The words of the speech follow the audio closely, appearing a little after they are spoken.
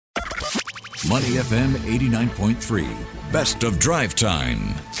Money FM 89.3. Best of drive time.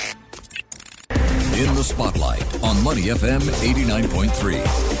 In the spotlight on Money FM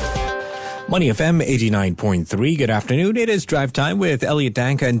 89.3. Money FM 89.3. Good afternoon. It is drive time with Elliot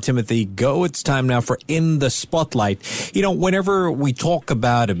Danka and Timothy Go. It's time now for In the Spotlight. You know, whenever we talk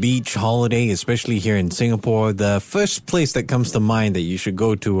about a beach holiday, especially here in Singapore, the first place that comes to mind that you should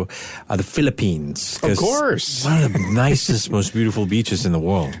go to are the Philippines. Of course. One of the nicest, most beautiful beaches in the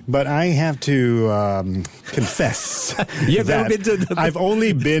world. But I have to confess that I've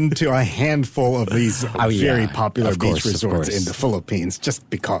only been to a handful of these very popular beach resorts in the Philippines just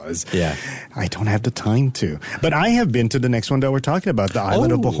because. Yeah. I don't have the time to. But I have been to the next one that we're talking about, the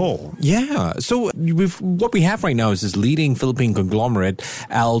island of Bohol. Yeah. So what we have right now is this leading Philippine conglomerate,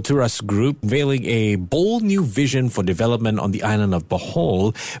 Alturas Group, unveiling a bold new vision for development on the island of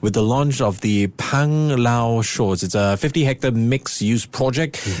Bohol with the launch of the Panglao Shores. It's a 50-hectare mixed-use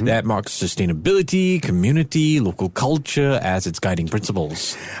project that marks sustainability, community, local culture as its guiding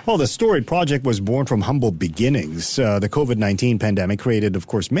principles. Well, the storied project was born from humble beginnings. The COVID-19 pandemic created, of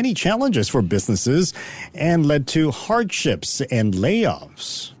course, many challenges for businesses and led to hardships and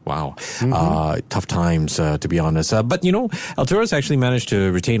layoffs. Wow. Tough times, to be honest. But, you know, Alturas actually managed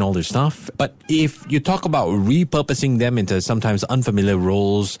to retain all their stuff. But if you talk about repurposing them into sometimes unfamiliar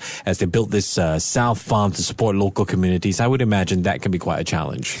roles as they built this South Farm to support local communities, I would imagine that can be quite a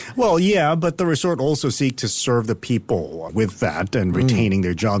challenge. Well, yeah, but the resort also seeks to serve the people with that and retaining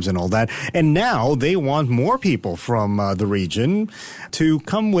their jobs and all that. And now they want more people from the region to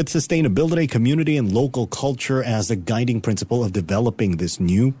come with sustainability, community, and local culture as the guiding principle of developing this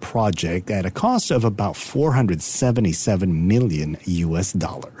new project at a cost of about $477 million US.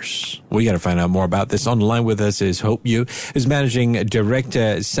 We got to find out more about this. On the line with us is Hope Yu, who's managing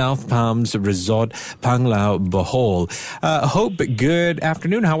director, South Palms Resort, Panglao Bohol. Hope, good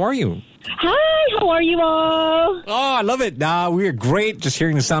afternoon. How are you? Hi, how are you all? Oh, I love it. We're great. Just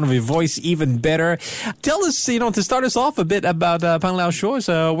hearing the sound of your voice, even better. Tell us, to start us off a bit about Panglao Shores.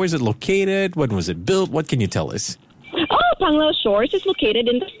 Where's it located? When was it built? What can you tell us? Panglao Shores is located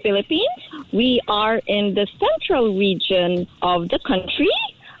in the Philippines. We are in the central region of the country.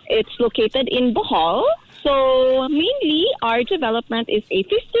 It's located in Bohol. So mainly our development is a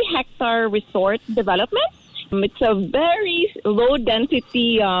 50-hectare resort development. It's a very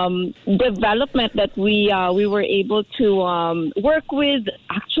low-density development that we were able to work with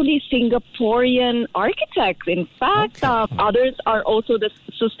actually Singaporean architects. In fact, others are also the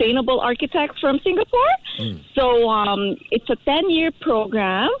sustainable architects from Singapore. So it's a 10-year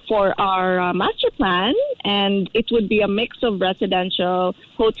program for our master plan, and it would be a mix of residential,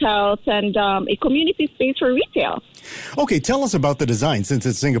 hotels, and a community space for retail. Okay, tell us about the design. Since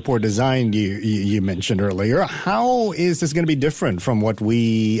it's Singapore design you mentioned earlier, how is this going to be different from what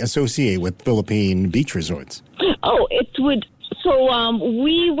we associate with Philippine beach resorts? Oh, it would. So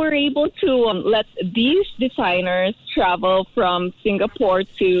we were able to let these designers travel from Singapore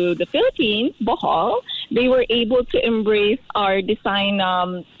to the Philippines, Bohol. They were able to embrace our design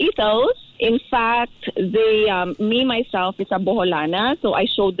ethos. In fact, me, myself, is a Boholana, so I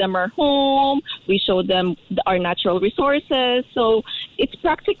showed them our home. We showed them our natural resources. So it's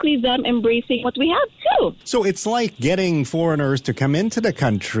practically them embracing what we have, too. So it's like getting foreigners to come into the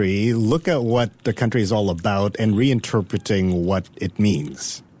country, look at what the country is all about, and reinterpreting what it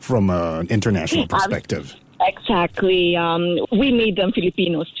means from an international perspective. Exactly. We made them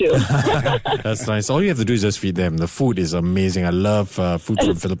Filipinos too. That's nice. All you have to do is just feed them. The food is amazing. I love food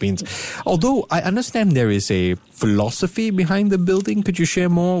from Philippines. Although I understand there is a philosophy behind the building. Could you share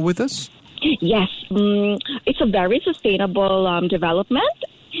more with us? Yes. It's a very sustainable development.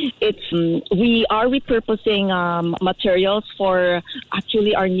 We are repurposing materials for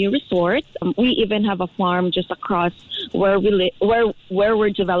actually our new resort. We even have a farm just across where where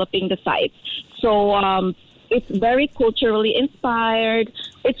we're developing the site. So it's very culturally inspired.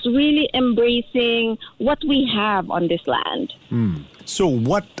 It's really embracing what we have on this land. So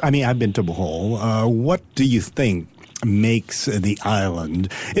I've been to Bohol. What do you think makes the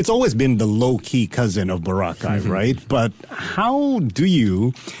island? It's always been the low-key cousin of Boracay, right? But how do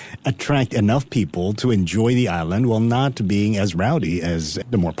you attract enough people to enjoy the island while not being as rowdy as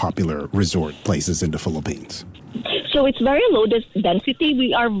the more popular resort places in the Philippines? So it's very low density.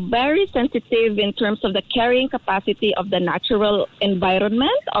 We are very sensitive in terms of the carrying capacity of the natural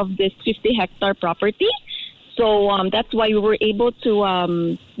environment of this 50-hectare property. So that's why we were able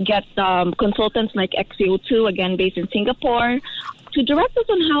to get consultants like XCO2, again based in Singapore, to direct us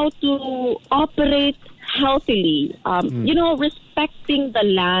on how to operate healthily. Respecting the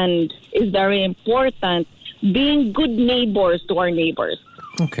land is very important. Being good neighbors to our neighbors.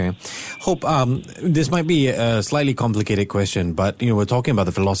 Okay. Hope, this might be a slightly complicated question, but, we're talking about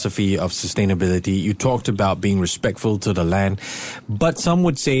the philosophy of sustainability. You talked about being respectful to the land, but some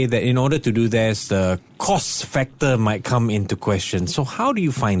would say that in order to do this, the cost factor might come into question. So how do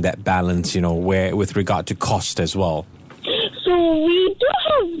you find that balance, where with regard to cost as well? So we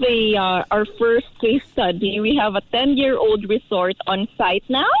do have our first case study. We have a 10-year-old resort on site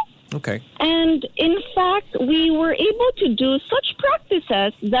now. Okay. And in fact, we were able to do such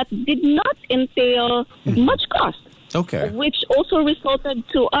practices that did not entail much cost. Okay. Which also resulted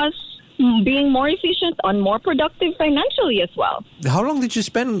to us being more efficient and more productive financially as well. How long did you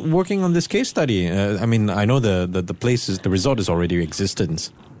spend working on this case study? I know the resort is already in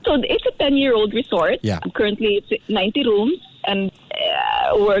existence. So it's a 10-year-old resort. Yeah. Currently, it's 90 rooms. And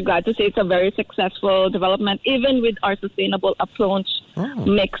we're glad to say it's a very successful development, even with our sustainable approach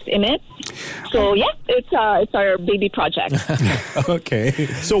mixed in it. So, it's our baby project. Okay.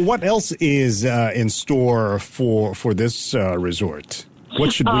 So what else is in store for this resort?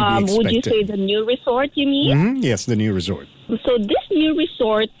 What should we be expecting? Would you say the new resort, you mean? Mm-hmm. Yes, the new resort. So this new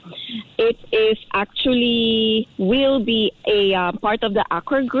resort, it is actually will be a part of the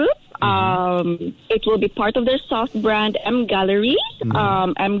Accra Group. It will be part of their soft brand M Gallery.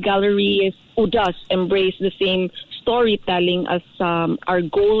 M Gallery does embrace the same storytelling as our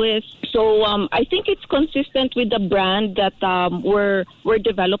goal is. So I think it's consistent with the brand that we're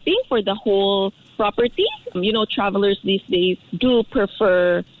developing for the whole property. Travelers these days do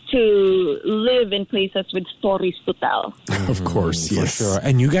prefer to live in places with stories to tell. Of course, yes. For sure.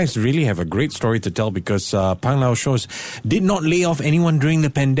 And you guys really have a great story to tell because Panglao Shores did not lay off anyone during the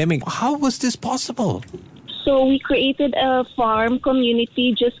pandemic. How was this possible? So we created a farm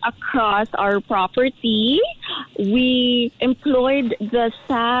community just across our property. We employed the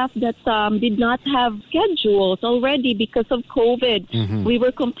staff that did not have schedules already because of COVID. We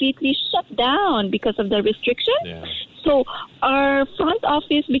were completely shut down because of the restrictions. Yeah. So our front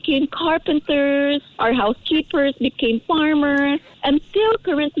office became carpenters, our housekeepers became farmers, and still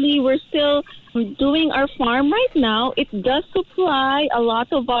currently we're still doing our farm right now. It does supply a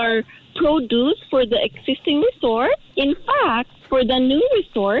lot of our produce for the existing resort. In fact, for the new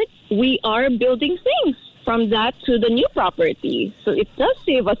resort, we are building things from that to the new property. So it does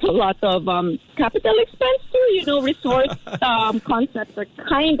save us a lot of capital expense too. Resort concepts are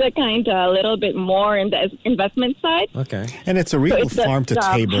kind of a little bit more in the investment side. Okay. And it's a real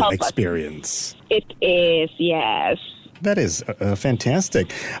farm-to-table experience. It is, yes. That is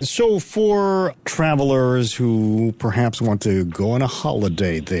fantastic. So for travelers who perhaps want to go on a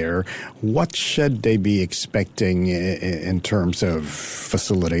holiday there, what should they be expecting in terms of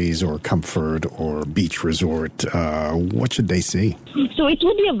facilities or comfort or beach resort? What should they see? So it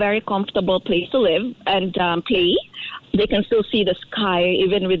will be a very comfortable place to live and play. They can still see the sky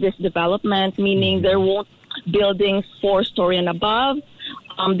even with this development, meaning there won't buildings 4-story and above.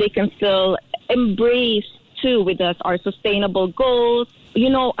 They can still embrace too with us our sustainable goals.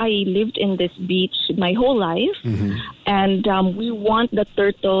 I lived in this beach my whole life, and we want the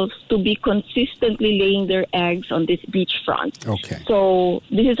turtles to be consistently laying their eggs on this beachfront. Okay. So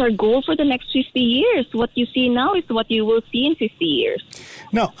this is our goal for the next 50 years. What you see now is what you will see in 50 years.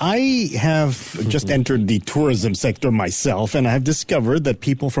 Now, I have just entered the tourism sector myself, and I've discovered that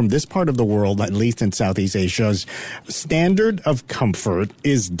people from this part of the world, at least in Southeast Asia's standard of comfort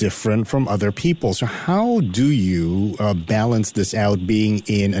is different from other people. So how do you balance this out, being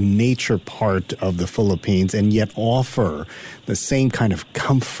in a nature part of the Philippines and yet offer the same kind of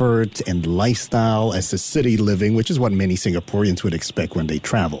comfort and lifestyle as the city living, which is what many Singaporeans would expect when they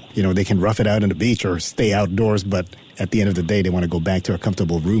travel? They can rough it out on the beach or stay outdoors, but at the end of the day, they want to go back to a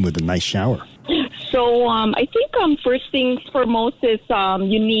comfortable room with a nice shower. So I think first things foremost is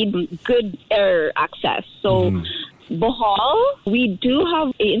you need good air access. So Bohol, we do have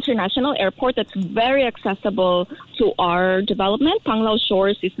an international airport that's very accessible to our development. Panglao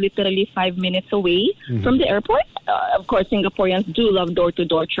Shores is literally 5 minutes away from the airport. Of course, Singaporeans do love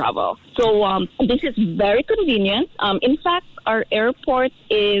door-to-door travel. So this is very convenient. In fact, our airport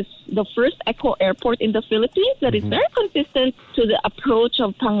is the first eco airport in the Philippines that is very consistent to the approach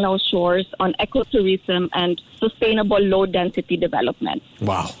of Panglao Shores on ecotourism and sustainable low-density development.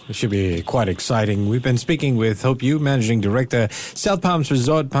 Wow, it should be quite exciting. We've been speaking with Hope Yu, Managing Director, South Palms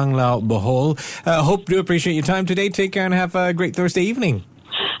Resort, Panglao Bohol. Hope, do appreciate your time today. Take care and have a great Thursday evening.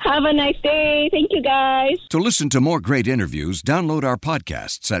 Have a nice day. Thank you, guys. To listen to more great interviews, download our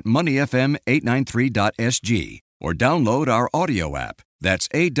podcasts at moneyfm893.sg or download our audio app. That's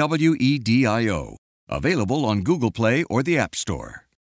AWEDIO. Available on Google Play or the App Store.